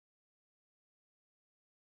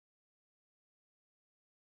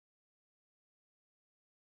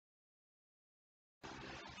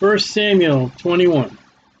1 Samuel 21.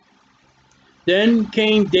 Then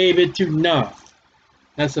came David to Noph.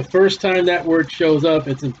 That's the first time that word shows up.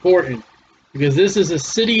 It's important because this is a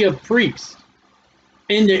city of priests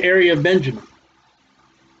in the area of Benjamin.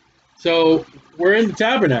 So we're in the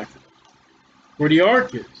tabernacle, where the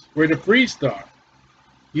ark is, where the priests are.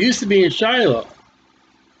 It used to be in Shiloh.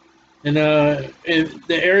 And in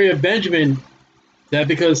the area of Benjamin, that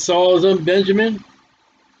because Saul is on Benjamin,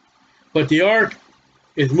 but the ark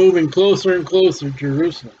is moving closer and closer to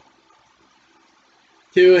Jerusalem.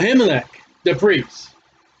 To Ahimelech, the priest.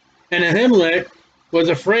 And Ahimelech was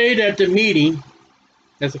afraid at the meeting,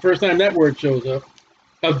 that's the first time that word shows up,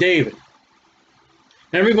 of David.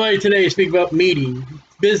 Everybody today speak about meeting,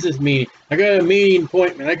 business meeting. I got a meeting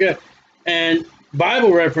appointment. And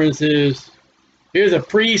Bible references, here's a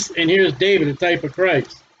priest and here's David, the type of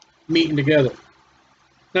Christ, meeting together.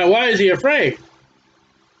 Now, why is he afraid?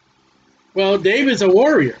 Well, David's a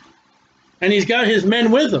warrior, and he's got his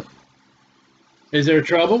men with him. Is there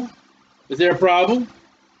trouble? Is there a problem?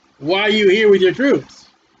 Why are you here with your troops?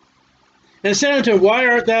 And said unto him, why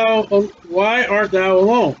art thou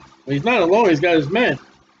alone? Well, he's not alone, he's got his men,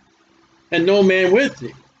 and no man with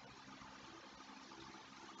thee.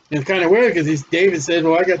 And it's kind of weird because David says,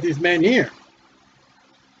 well, I got these men here.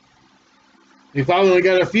 He probably only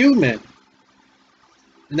got a few men.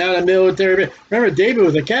 Not a military. Remember, David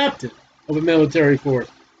was a captain of a military force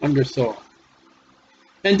under Saul.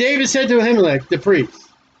 And David said to Ahimelech, the priest,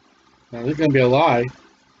 now this is going to be a lie,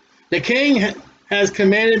 the king has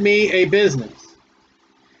commanded me a business,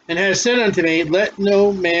 and has said unto me, let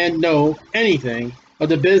no man know anything of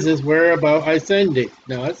the business whereabout I send thee.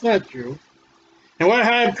 No, that's not true. And what I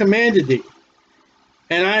have commanded thee,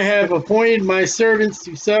 and I have appointed my servants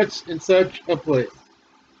to such and such a place.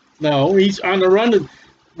 No, he's on the run.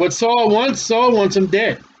 What Saul wants him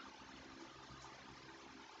dead.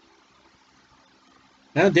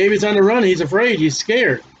 Now David's on the run. He's afraid. He's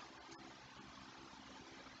scared.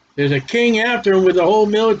 There's a king after him with a whole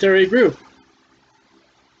military group.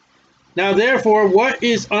 Now therefore, what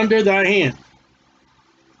is under thy hand?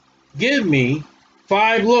 Give me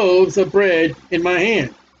 5 loaves of bread in my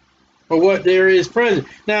hand, or what there is present.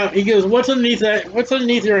 Now he goes, what's underneath that? What's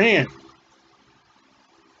underneath your hand?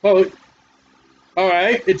 Well, all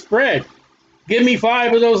right, it's bread. Give me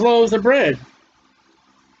 5 of those loaves of bread.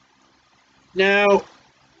 Now,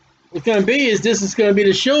 what's going to be is this is going to be the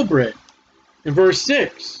showbread in verse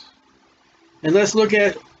 6. And let's look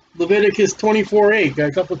at Leviticus 24:8. Got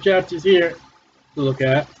a couple chapters here to look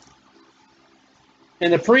at.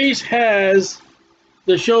 And the priest has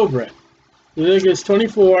the showbread. Leviticus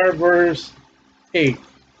 24, verse 8.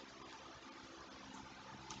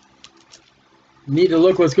 You need to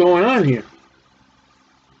look what's going on here.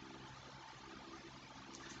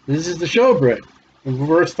 This is the showbread in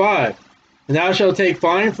verse 5. And thou shalt take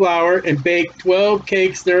fine flour and bake 12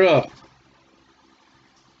 cakes thereof.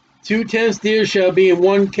 2 tenths deal shall be in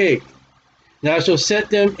 1 cake. Thou shalt set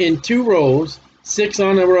them in 2 rows, 6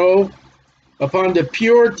 on a row, upon the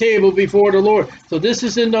pure table before the Lord. So this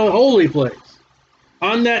is in the holy place.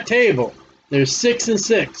 On that table, there's 6 and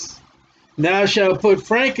 6. Thou shalt put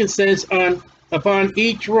frankincense upon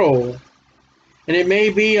each roll, and it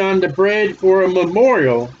may be on the bread for a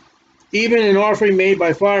memorial, even an offering made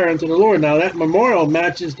by fire unto the Lord. Now that memorial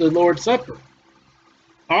matches the Lord's Supper.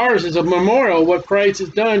 Ours is a memorial of what Christ has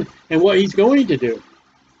done and what he's going to do.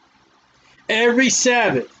 Every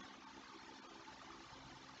Sabbath.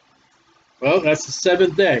 Well, that's the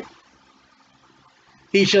 7th day.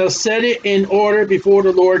 He shall set it in order before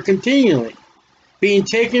the Lord continually, being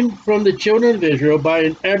taken from the children of Israel by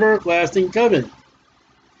an everlasting covenant.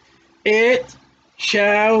 It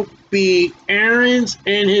shall be Aaron's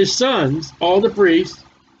and his sons, all the priests,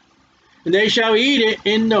 and they shall eat it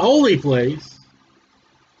in the holy place,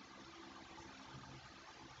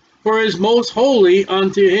 for it is most holy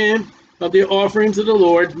unto him of the offerings of the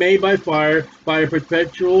Lord made by fire by a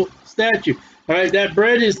perpetual statute. All right, that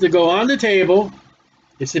bread is to go on the table.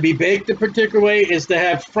 It's to be baked a particular way. It's to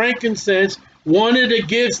have frankincense, one of the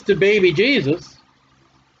gifts to baby Jesus.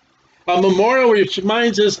 A memorial which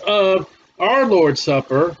reminds us of our Lord's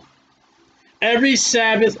Supper. Every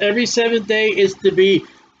Sabbath, every 7th day is to be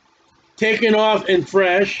taken off and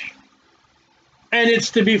fresh. And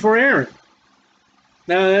it's to be for Aaron.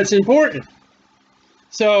 Now that's important.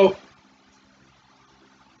 So,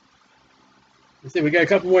 let's see, we got a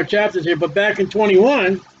couple more chapters here, but back in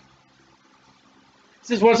 21,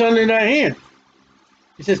 this is what's under thy hand.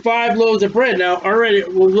 It says 5 loaves of bread. Now, already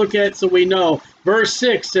we'll look at so we know. Verse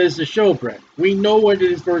 6 says the showbread. We know what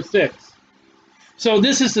it is, verse 6. So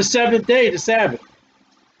this is the 7th day, the Sabbath.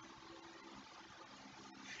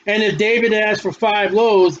 And if David asked for 5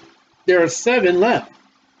 loaves, there are 7 left.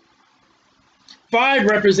 5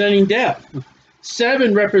 representing death,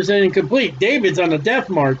 7 representing complete. David's on a death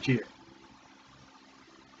march here.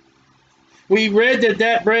 We read that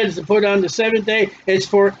that bread is to put on the 7th day. It's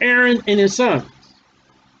for Aaron and his sons.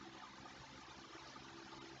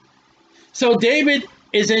 So David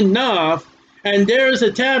is in Noph, and there's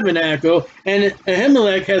a tabernacle, and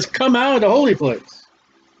Ahimelech has come out of the holy place.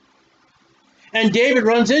 And David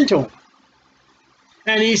runs into him.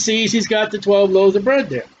 And he sees he's got the 12 loaves of bread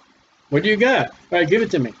there. What do you got? All right, give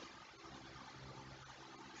it to me.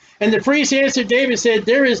 And the priest answered David, said,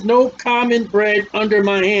 there is no common bread under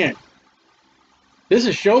my hand. This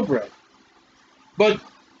is showbread. But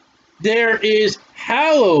there is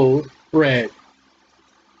hallowed bread.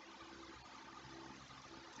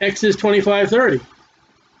 Exodus 25:30.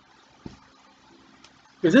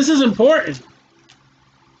 Because this is important.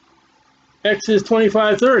 Exodus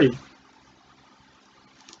 25:30.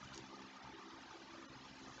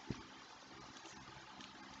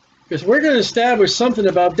 Because we're going to establish something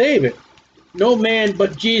about David. No man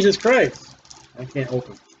but Jesus Christ. I can't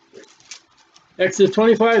open it. Exodus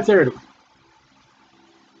 25:30.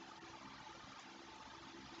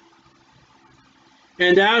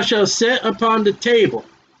 And thou shalt set upon the table.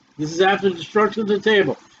 This is after the destruction of the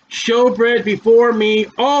table. Showbread before me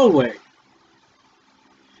always.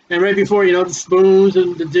 And right before, you know, the spoons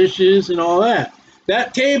and the dishes and all that.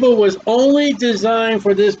 That table was only designed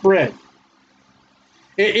for this bread.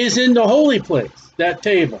 It is in the holy place, that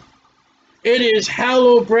table. It is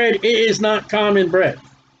hallowed bread. It is not common bread.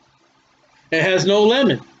 It has no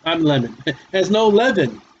lemon. It has no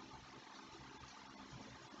leaven.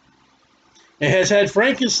 It has had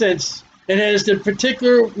frankincense. It has the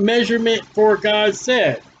particular measurement for God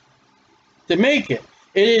said to make it.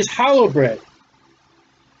 It is hallowed bread.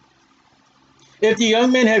 If the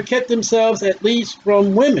young men have kept themselves at least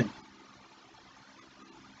from women.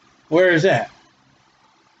 Where is that?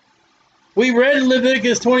 We read in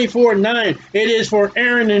Leviticus 24:9, it is for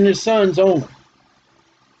Aaron and his sons only.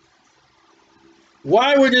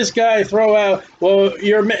 Why would this guy throw out, well,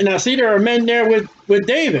 now see, there are men there with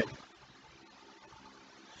David.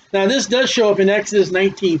 Now this does show up in Exodus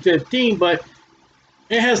 19:15, but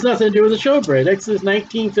it has nothing to do with the showbread. Exodus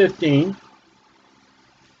 19:15.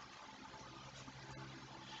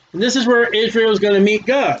 And this is where Israel is going to meet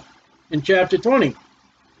God in chapter 20.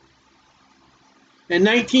 In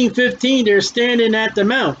 19:15, they're standing at the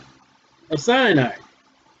Mount of Sinai.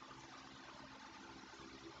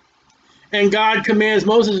 And God commands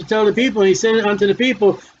Moses to tell the people, and he said unto the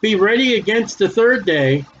people, be ready against the 3rd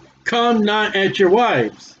day, come not at your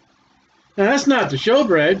wives. Now that's not the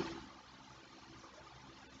showbread.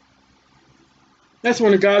 That's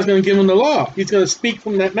when God's going to give them the law. He's going to speak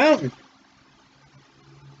from that mountain.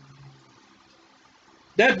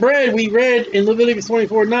 That bread we read in Leviticus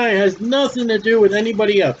 24:9 has nothing to do with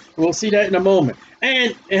anybody else. We'll see that in a moment.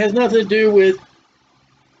 And it has nothing to do with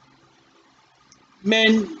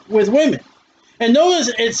men with women. And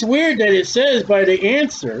notice it's weird that it says by the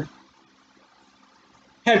answer,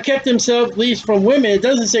 have kept themselves at least from women. It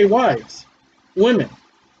doesn't say wives, women.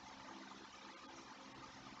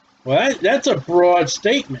 Well, that's a broad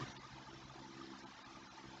statement.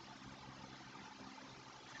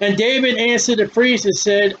 And David answered the priest and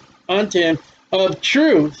said unto him, of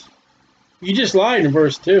truth, you just lied in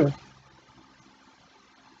verse 2.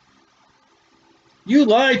 You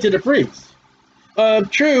lied to the priest. Of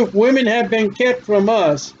truth, women have been kept from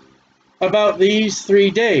us about these 3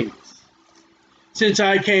 days since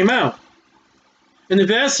I came out. And the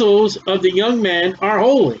vessels of the young men are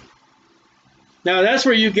holy. Now that's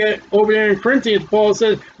where you get over there in Corinthians, Paul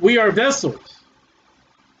says, we are vessels.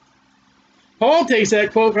 Paul takes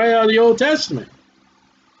that quote right out of the Old Testament.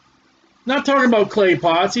 Not talking about clay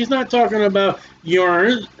pots. He's not talking about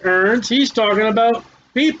urns. He's talking about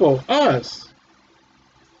people, us.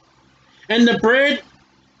 And the bread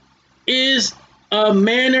is a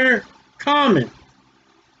manner common.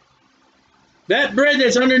 That bread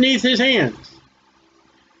that's underneath his hands.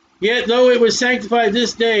 Yet though it was sanctified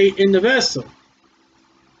this day in the vessel.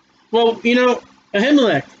 Well, you know,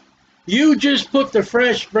 Ahimelech, you just put the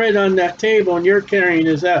fresh bread on that table and you're carrying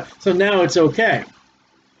this out. So now it's okay.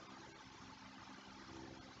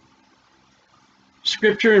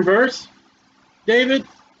 Scripture and verse, David.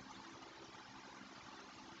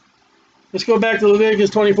 Let's go back to Leviticus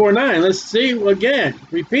 24:9. Let's see again,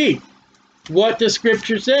 repeat what the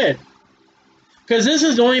scripture said. Because this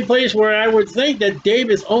is the only place where I would think that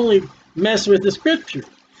David's only messed with the scripture.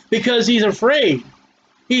 Because he's afraid.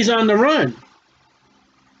 He's on the run.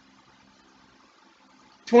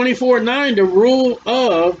 24:9, the rule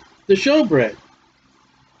of the showbread.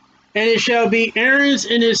 And it shall be Aaron's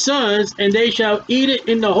and his sons, and they shall eat it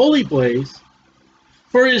in the holy place.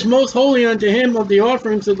 For it is most holy unto him of the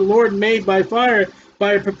offerings of the Lord made by fire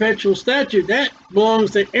by a perpetual statute. That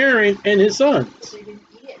belongs to Aaron and his sons. But they didn't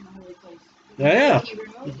eat it in the holy place. Yeah. He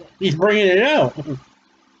removed it. He's bringing it out.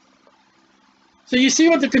 So you see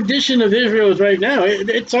what the condition of Israel is right now.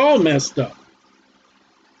 It's all messed up.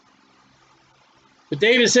 But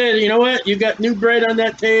David said, you know what? You got new bread on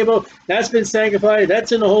that table. That's been sanctified.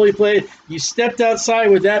 That's in the holy place. You stepped outside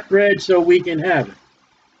with that bread so we can have it.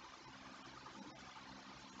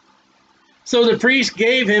 So the priest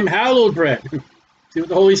gave him hallowed bread. See what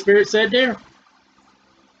the Holy Spirit said there?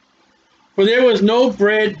 For there was no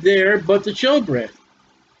bread there but the showbread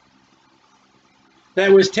that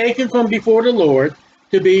was taken from before the Lord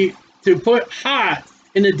to put hot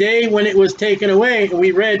in the day when it was taken away. And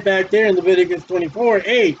we read back there in Leviticus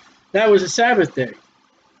 24:8, that was a Sabbath day.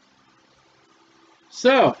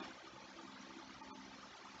 So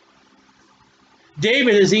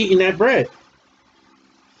David is eating that bread.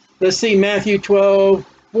 Let's see Matthew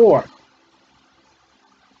 12:4.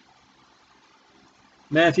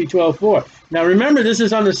 Matthew 12:4. Now remember, this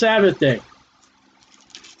is on the Sabbath day.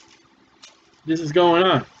 This is going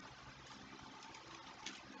on.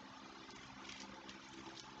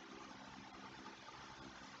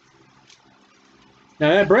 Now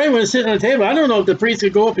that bread was sitting on the table. I don't know if the priest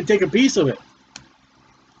could go up and take a piece of it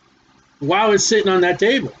while it's sitting on that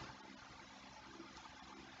table.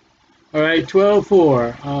 All right,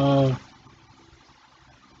 12:4. All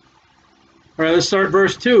right, let's start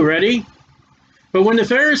verse 2. Ready? But when the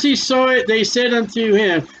Pharisees saw it, they said unto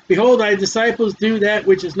him, Behold, thy disciples do that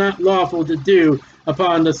which is not lawful to do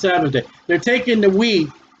upon the Sabbath day. They're taking the wheat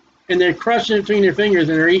and they're crushing it between their fingers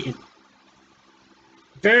and they're eating.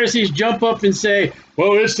 The Pharisees jump up and say,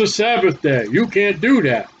 well, it's the Sabbath day. You can't do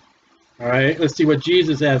that. All right, let's see what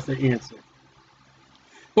Jesus has to answer.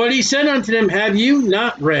 But he said unto them, Have you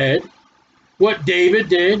not read what David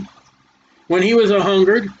did when he was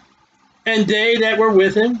a-hungered, and they that were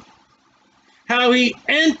with him? How he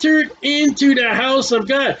entered into the house of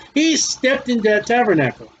God. He stepped into that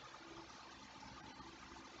tabernacle.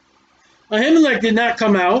 Ahimelech did not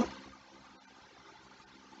come out.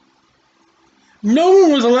 No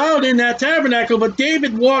one was allowed in that tabernacle, but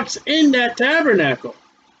David walks in that tabernacle.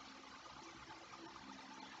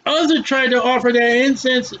 Uzzah tried to offer that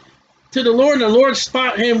incense to the Lord, and the Lord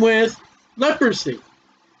spot him with leprosy.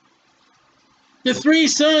 The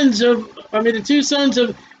two sons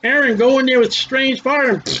of Aaron go in there with strange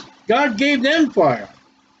fire, and God gave them fire.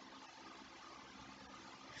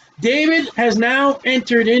 David has now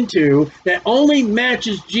entered into that only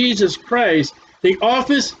matches Jesus Christ, the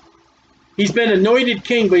office. He's been anointed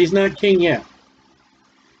king, but he's not king yet.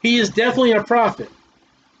 He is definitely a prophet.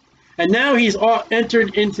 And now he's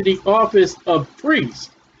entered into the office of priest.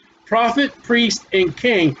 Prophet, priest, and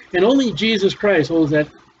king. And only Jesus Christ holds that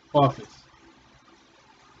office.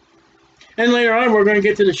 And later on, we're going to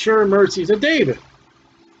get to the sure mercies of David.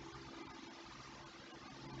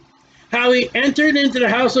 How he entered into the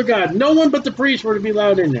house of God. No one but the priests were to be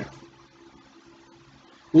allowed in there.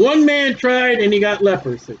 One man tried and he got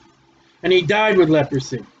leprosy. And he died with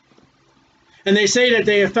leprosy. And they say that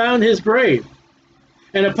they have found his grave.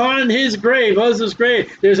 And upon his grave, Uzzah's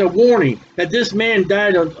grave, there's a warning that this man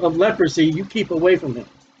died of leprosy. You keep away from him.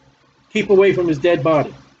 Keep away from his dead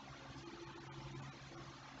body.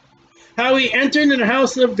 How he entered into the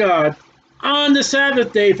house of God on the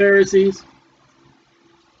Sabbath day, Pharisees.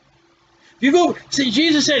 If you go, see,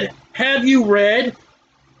 Jesus said, have you read?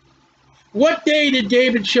 What day did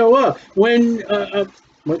David show up? When,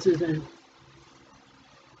 what's his name?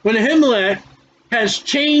 When Ahimelech has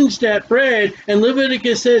changed that bread, and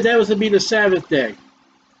Leviticus says that was to be the Sabbath day.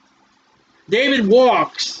 David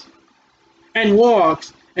walks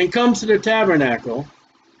and comes to the tabernacle,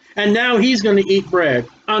 and now he's going to eat bread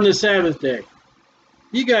on the Sabbath day.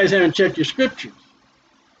 You guys haven't checked your scriptures.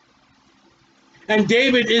 And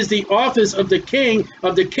David is the office of the king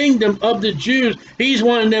of the kingdom of the Jews. He's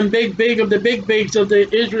one of them big of the big bigs of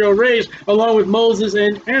the Israel race, along with Moses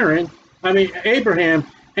and Abraham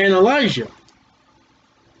and Elijah.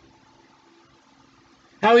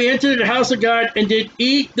 How he entered the house of God and did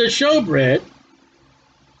eat the showbread,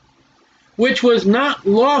 which was not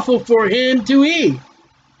lawful for him to eat,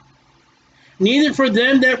 neither for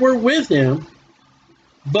them that were with him,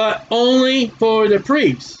 but only for the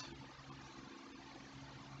priests.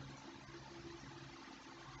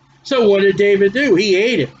 So what did David do? He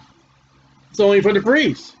ate it. It's only for the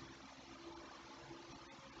priests.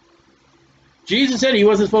 Jesus said he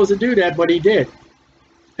wasn't supposed to do that, but he did.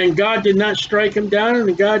 and God did not strike him down,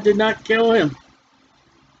 and God did not kill him.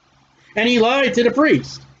 And he lied to the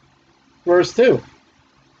priest. Verse 2.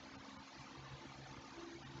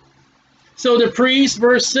 So the priest,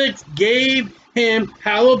 verse 6, gave him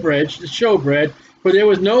hallowed bread, the showbread, for there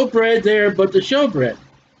was no bread there but the showbread,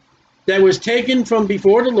 that was taken from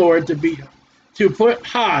before the Lord to put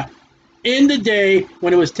hot in the day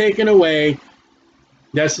when it was taken away.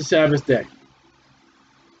 That's the Sabbath day.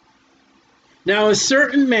 Now a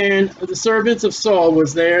certain man of the servants of Saul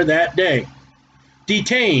was there that day,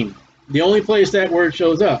 detained, the only place that word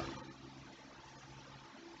shows up,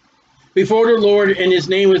 before the Lord, and his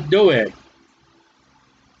name was Doeg.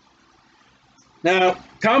 Now,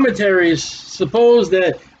 commentaries suppose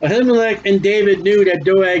that Ahimelech and David knew that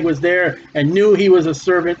Doeg was there and knew he was a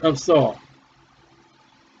servant of Saul.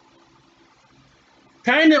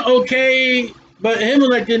 Kind of okay, but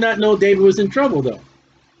Ahimelech did not know David was in trouble, though.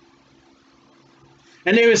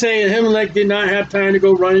 And they would say Ahimelech did not have time to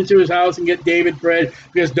go run into his house and get David bread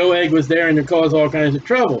because Doeg was there and it caused all kinds of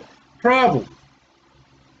trouble. Problem.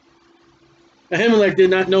 Ahimelech did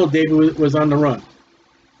not know David was on the run.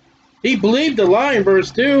 He believed the lie in verse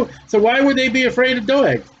 2, so why would they be afraid of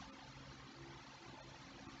Doeg?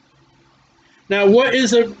 Now, what is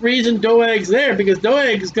the reason Doeg's there? Because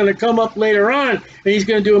Doeg is going to come up later on, and he's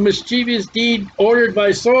going to do a mischievous deed ordered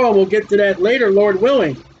by Saul. We'll get to that later, Lord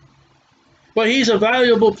willing. But he's a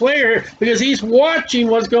valuable player because he's watching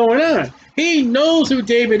what's going on. He knows who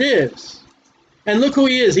David is. And look who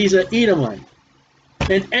he is. He's an Edomite,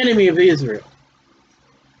 an enemy of Israel.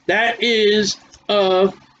 That is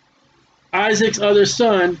of Isaac's other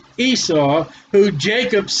son, Esau, who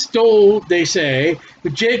Jacob stole, they say.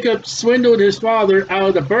 But Jacob swindled his father out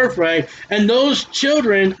of the birthright. And those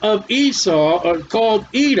children of Esau, are called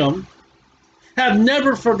Edom, have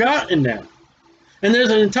never forgotten that. And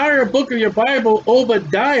there's an entire book of your Bible,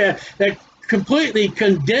 Obadiah, that completely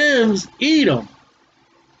condemns Edom.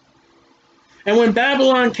 And when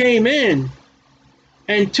Babylon came in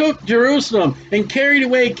and took Jerusalem and carried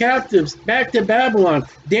away captives back to Babylon,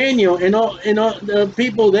 Daniel and all the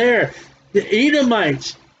people there, the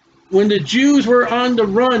Edomites, when the Jews were on the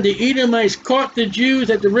run, the Edomites caught the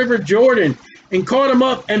Jews at the river Jordan and caught them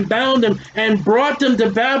up and bound them and brought them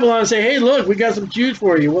to Babylon and say, hey, look, we got some Jews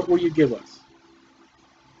for you. What will you give us?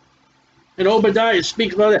 And Obadiah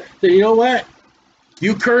speaks about that. So you know what?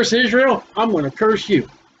 You curse Israel, I'm going to curse you.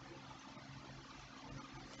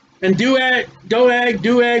 And Doeg,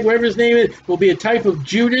 whatever his name is, will be a type of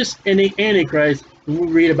Judas and the Antichrist, and we'll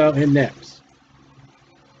read about him next.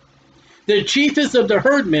 The chiefest of the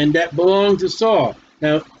herdmen that belonged to Saul.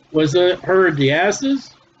 Now, was the herd the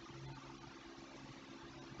asses?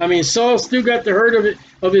 I mean, Saul still got the herd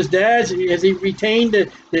of his dad's. Has he retained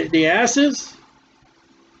the asses?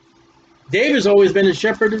 David's always been a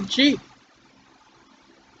shepherd of the sheep.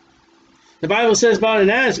 The Bible says about an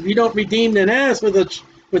ass, if you don't redeem an ass with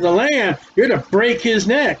a lamb, you're to break his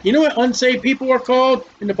neck. You know what unsaved people are called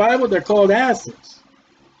in the Bible? They're called asses.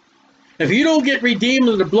 If you don't get redeemed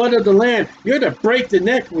with the blood of the lamb, you're to break the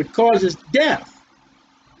neck, which causes death.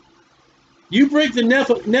 You break the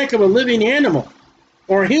neck of a living animal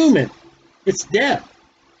or human, it's death.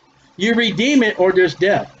 You redeem it or there's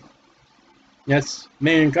death. That's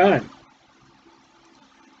mankind.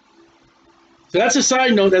 So that's a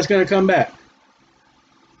side note that's going to come back.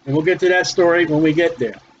 And we'll get to that story when we get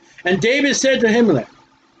there. And David said to Ahimelech,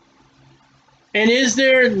 and is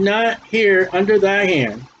there not here under thy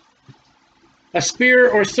hand a spear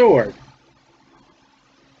or sword?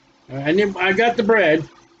 I got the bread.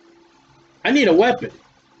 I need a weapon.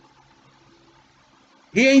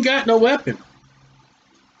 He ain't got no weapon.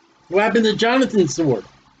 What happened to Jonathan's sword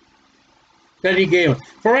that he gave him?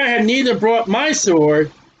 For I had neither brought my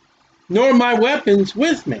sword nor my weapons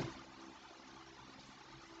with me.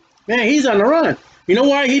 Man, he's on the run. You know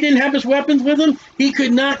why he didn't have his weapons with him? He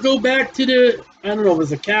could not go back to the, I don't know, it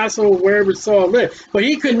was a castle or wherever Saul lived. But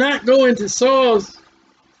he could not go into Saul's,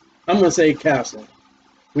 I'm going to say castle.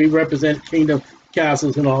 We represent kingdom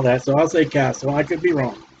castles and all that, so I'll say castle. I could be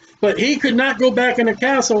wrong. But he could not go back in the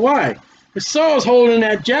castle. Why? Because Saul's holding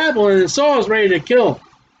that javelin and Saul's ready to kill him.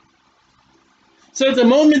 So at the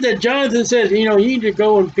moment that Jonathan says, you know, you need to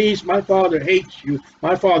go in peace, my father hates you,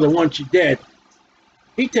 my father wants you dead,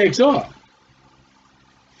 he takes off.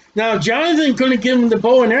 Now, Jonathan couldn't give him the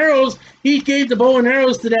bow and arrows. He gave the bow and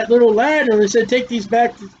arrows to that little lad, and he said, take these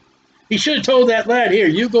back. He should have told that lad, here,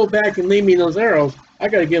 you go back and leave me those arrows. I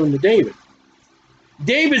got to give them to David.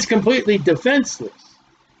 David's completely defenseless.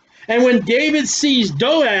 And when David sees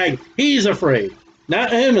Doeg, he's afraid,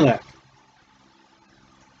 not Ahimelech.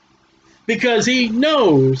 because he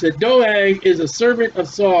knows that Doeg is a servant of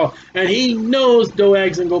Saul, and he knows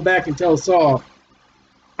Doeg's going to go back and tell Saul,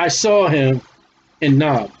 I saw him in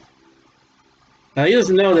Noph. Now, he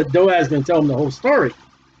doesn't know that Doeg's going to tell him the whole story.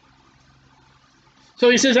 So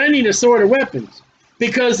he says, I need a sword or weapons,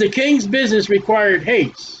 because the king's business required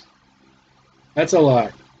haste. That's a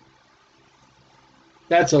lie.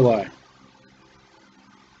 That's a lie.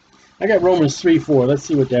 I got Romans 3:4. Let's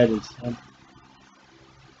see what that is. I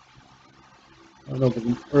don't know if it's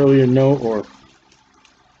an earlier note or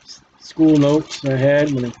school notes I had.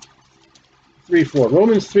 3:4.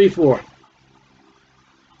 Romans 3:4.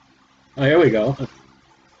 Oh, here we go.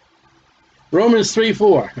 Romans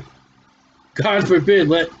 3:4. God forbid,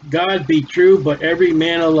 let God be true, but every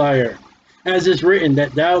man a liar. As is written,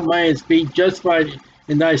 that thou mightest be justified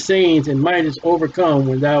in thy sayings, and mightest overcome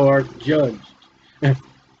when thou art judged.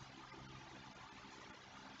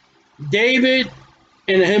 David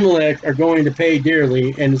and Ahimelech are going to pay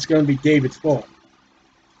dearly, and it's going to be David's fault.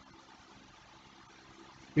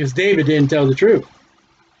 Because David didn't tell the truth.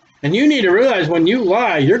 And you need to realize when you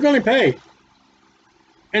lie, you're going to pay.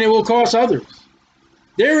 And it will cost others.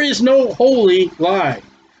 There is no holy lie.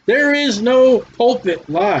 There is no pulpit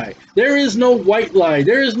lie. There is no white lie.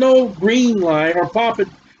 There is no green lie or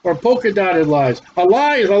polka dotted lies. A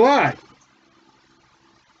lie is a lie.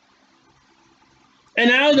 And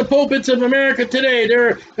out of the pulpits of America today,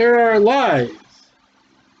 there are lies.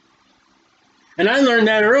 And I learned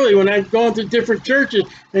that early when I'd gone to different churches.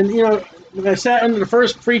 And, you know, when I sat under the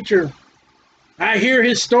first preacher, I hear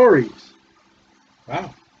his stories.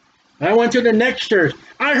 Wow. And I went to the next church.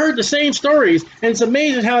 I heard the same stories. And it's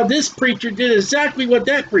amazing how this preacher did exactly what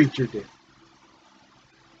that preacher did.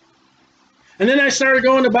 And then I started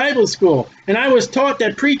going to Bible school. And I was taught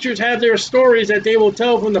that preachers have their stories that they will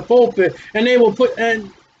tell from the pulpit. And they will put,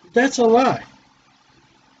 and that's a lie.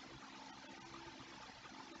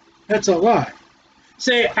 That's a lie.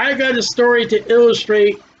 Say, I got a story to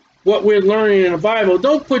illustrate what we're learning in the Bible.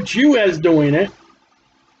 Don't put you as doing it.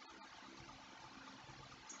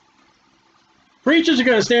 Preachers are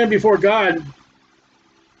going to stand before God, and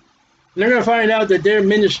they're going to find out that their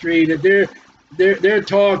ministry, that their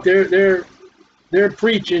talk, their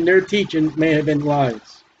preaching, their teaching may have been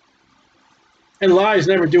lies. And lies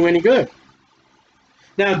never do any good.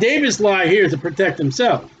 Now, David's lie here is to protect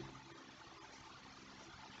himself.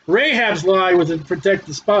 Rahab's lie was to protect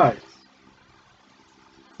the spies.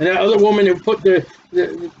 And that other woman who put the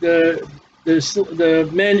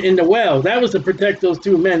men in the well, that was to protect those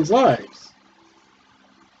two men's lives.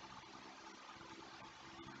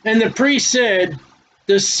 And the priest said,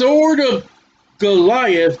 the sword of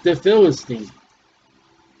Goliath the Philistine,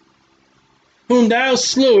 whom thou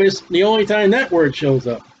slewest, the only time that word shows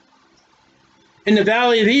up, in the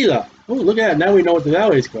valley of Elah. Oh, look at that. Now we know what the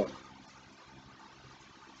valley is called.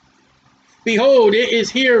 Behold, it is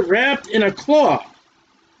here wrapped in a cloth.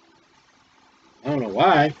 I don't know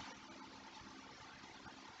why.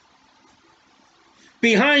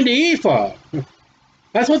 Behind the ephod.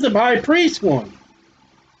 That's what the high priest wanted.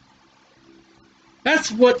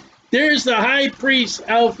 There's the high priest's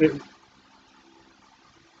outfit.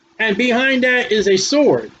 And behind that is a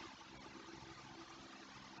sword.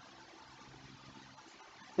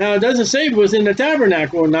 Now, it doesn't say if it was in the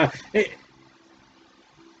tabernacle or not.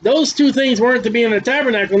 Those two things weren't to be in the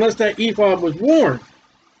tabernacle unless that ephod was worn.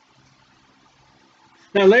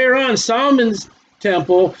 Now, later on, Solomon's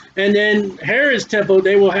temple and then Herod's temple,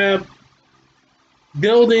 they will have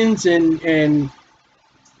buildings and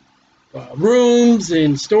rooms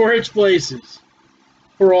and storage places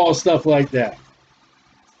for all stuff like that.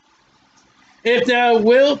 If thou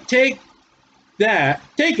wilt take that,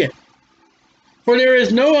 take it. For there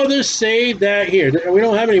is no other save that here. We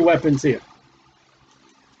don't have any weapons here.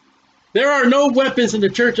 There are no weapons in the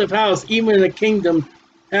church of house, even in a kingdom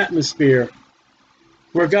atmosphere,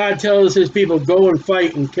 where God tells his people, go and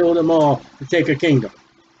fight and kill them all to take a kingdom.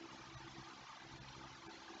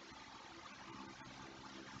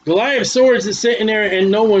 Goliath's swords is sitting there and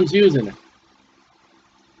no one's using it.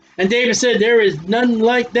 And David said, there is none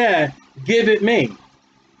like that. Give it me.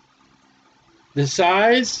 The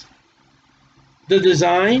size, the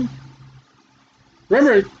design.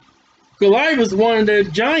 Remember, Goliath was one of the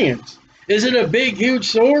giants. Is it a big, huge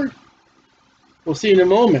sword? We'll see in a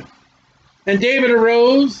moment. And David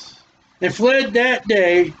arose and fled that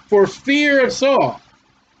day for fear of Saul,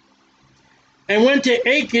 and went to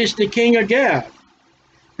Achish, the king of Gath.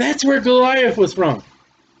 That's where Goliath was from.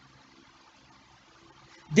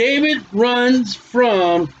 David runs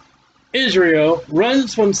from Israel,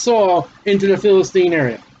 runs from Saul into the Philistine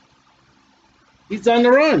area. He's on the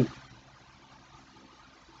run.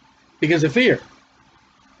 because of fear.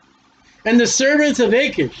 And the servants of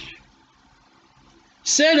Achish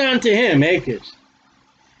said unto him, Achish,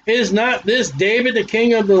 is not this David the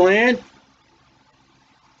king of the land?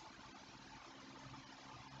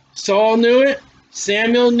 Saul knew it,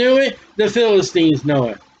 Samuel knew it, the Philistines know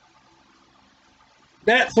it.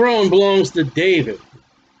 That throne belongs to David,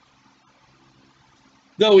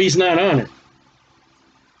 though he's not on it.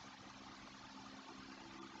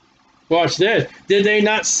 Watch this. Did they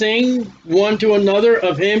not sing one to another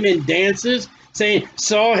of him in dances, saying,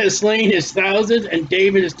 Saul has slain his thousands and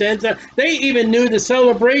David his 10,000? They even knew the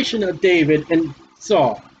celebration of David and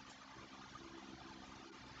Saul.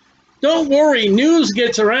 Don't worry, news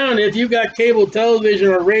gets around if you got cable television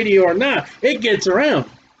or radio or not. It gets around.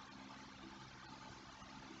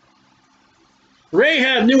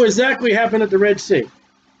 Rahab knew exactly what happened at the Red Sea.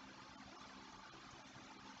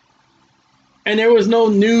 And there was no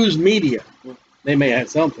news media. They may have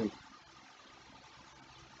something.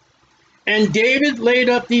 And David laid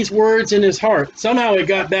up these words in his heart. Somehow it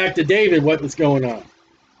got back to David what was going on.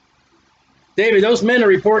 David, those men are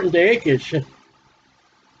reporting to Achish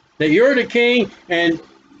that you're the king and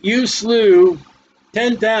you slew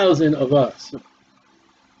 10,000 of us.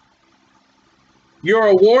 You're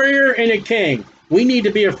a warrior and a king. We need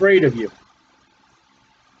to be afraid of you.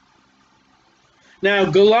 Now,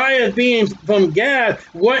 Goliath being from Gath,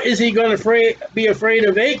 what is he going to be afraid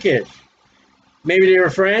of Achish? Maybe they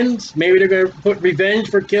were friends. Maybe they're going to put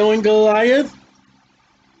revenge for killing Goliath.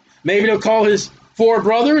 Maybe they'll call his 4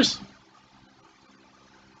 brothers.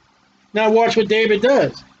 Now watch what David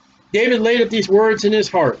does. David laid up these words in his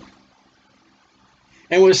heart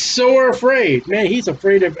and was so afraid. Man, he's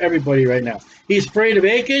afraid of everybody right now. He's afraid of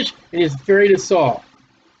Achish and he's afraid of Saul.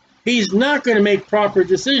 He's not going to make proper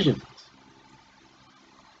decisions.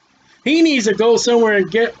 He needs to go somewhere and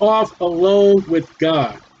get off alone with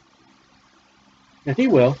God. And he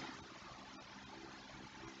will.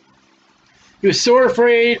 He was so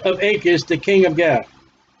afraid of Achish, the king of Gath.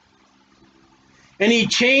 And he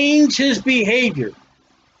changed his behavior.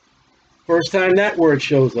 First time that word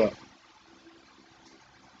shows up.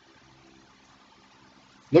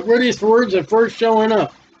 Look where these words are first showing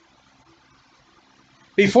up.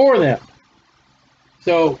 Before them.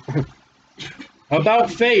 So,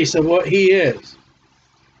 about face of what he is.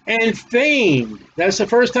 And feigned. That's the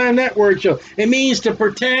first time that word shows. It means to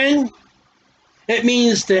pretend. It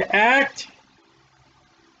means to act.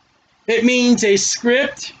 It means a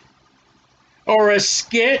script or a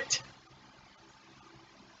skit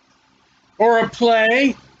or a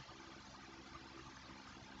play.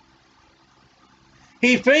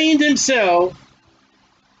 He feigned himself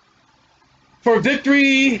for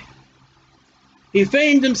victory. He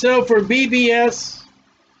feigned himself for BBS,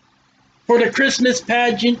 for the Christmas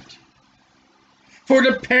pageant, for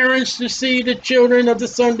the parents to see the children of the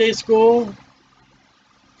Sunday school.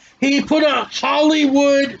 He put a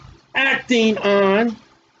Hollywood acting on.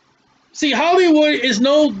 See, Hollywood is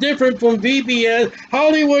no different from VBS.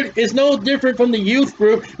 Hollywood is no different from the youth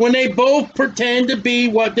group when they both pretend to be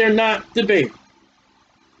what they're not to be.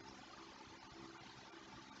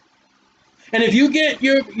 And if you get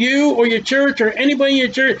you or your church or anybody in your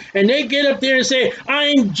church and they get up there and say,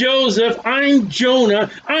 I'm Joseph, I'm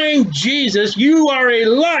Jonah, I'm Jesus, you are a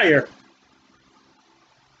liar.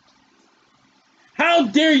 How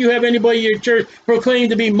dare you have anybody in your church proclaim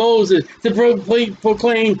to be Moses, to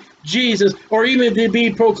proclaim Jesus, or even to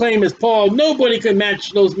be proclaimed as Paul? Nobody can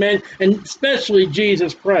match those men, and especially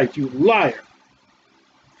Jesus Christ, you liar.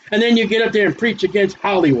 And then you get up there and preach against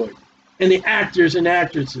Hollywood and the actors and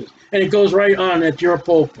actresses. And it goes right on at your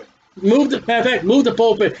pulpit. Move the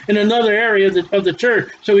pulpit in another area of the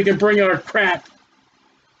church so we can bring our crap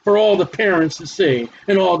for all the parents to see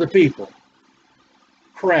and all the people.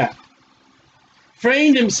 Crap.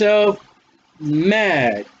 Framed himself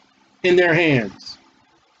mad in their hands.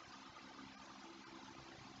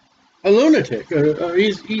 A lunatic.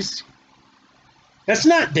 That's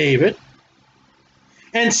not David.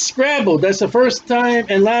 And scrabbled. That's the first time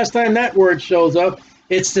and last time that word shows up.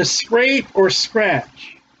 It's to scrape or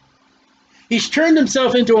scratch. He's turned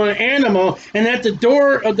himself into an animal, and at the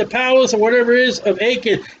door of the palace or whatever it is of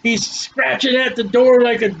Achish, he's scratching at the door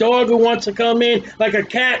like a dog who wants to come in, like a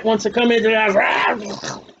cat wants to come into the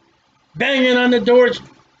house, banging on the doors.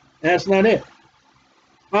 That's not it.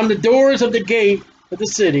 On the doors of the gate of the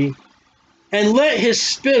city, and let his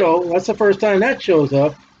spittle, that's the first time that shows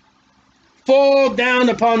up, fall down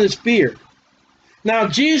upon his beard. Now,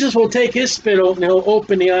 Jesus will take his spittle and he'll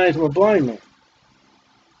open the eyes of a blind man.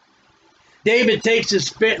 David takes his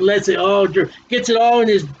spit and lets it all drip, gets it all in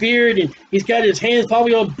his beard, and he's got his hands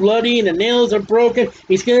probably all bloody, and the nails are broken.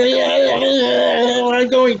 He's going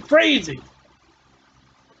crazy.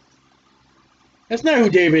 That's not who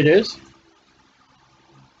David is.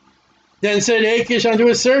 Then said Achish unto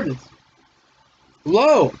his servants,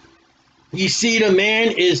 Lo, ye see the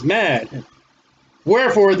man is mad.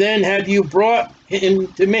 Wherefore then have you brought him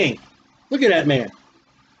to me? Look at that man.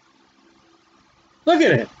 Look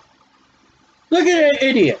at him. Look at that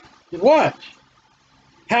idiot. Watch.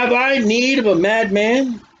 Have I need of a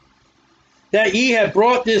madman, that ye have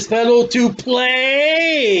brought this fellow to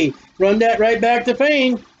play? Run that right back to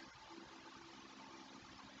feign.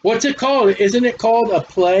 What's it called? Isn't it called a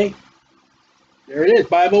play? There it is,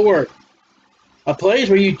 Bible word. A play is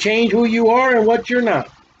where you change who you are and what you're not.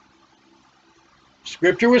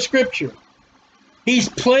 Scripture with scripture. He's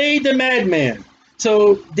played the madman.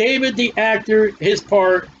 So David, the actor, his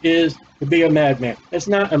part is to be a madman. It's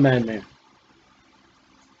not a madman.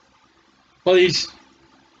 Well, he's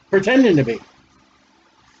pretending to be.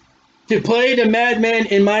 To play the madman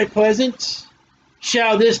in my presence,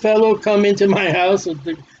 shall this fellow come into my house?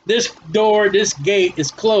 This door, this gate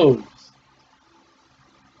is closed.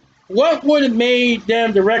 What would have made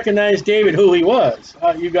them to recognize David who he was?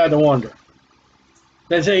 You got to wonder.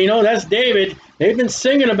 They say, you know, that's David. They've been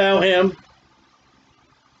singing about him.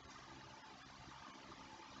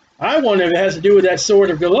 I wonder if it has to do with that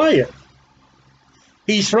sword of Goliath.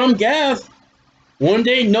 He's from Gath. One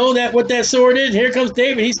day know that what that sword is. Here comes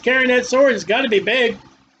David. He's carrying that sword. It's got to be big.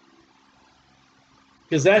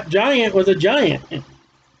 Because that giant was a giant.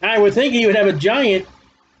 I would think he would have a giant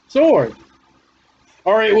sword.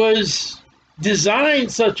 Or it was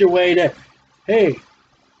designed such a way that, hey,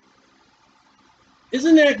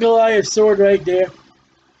 isn't that Goliath's sword right there?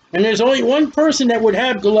 And there's only one person that would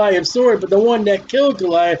have Goliath's sword, but the one that killed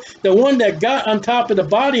Goliath, the one that got on top of the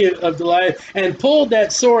body of Goliath and pulled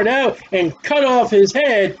that sword out and cut off his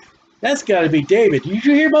head, that's got to be David. Did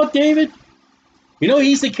you hear about David? You know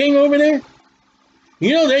he's the king over there?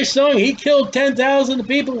 You know they sung he killed 10,000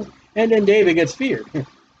 people, and then David gets feared.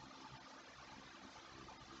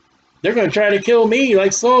 They're going to try to kill me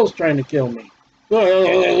like Saul's trying to kill me.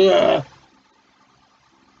 Poor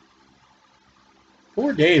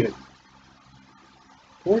David.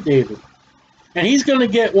 Poor David. And he's going to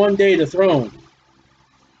get one day the throne.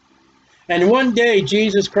 And one day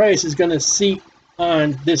Jesus Christ is going to seat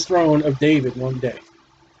on this throne of David one day.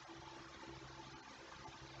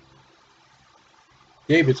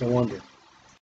 David's a wonder.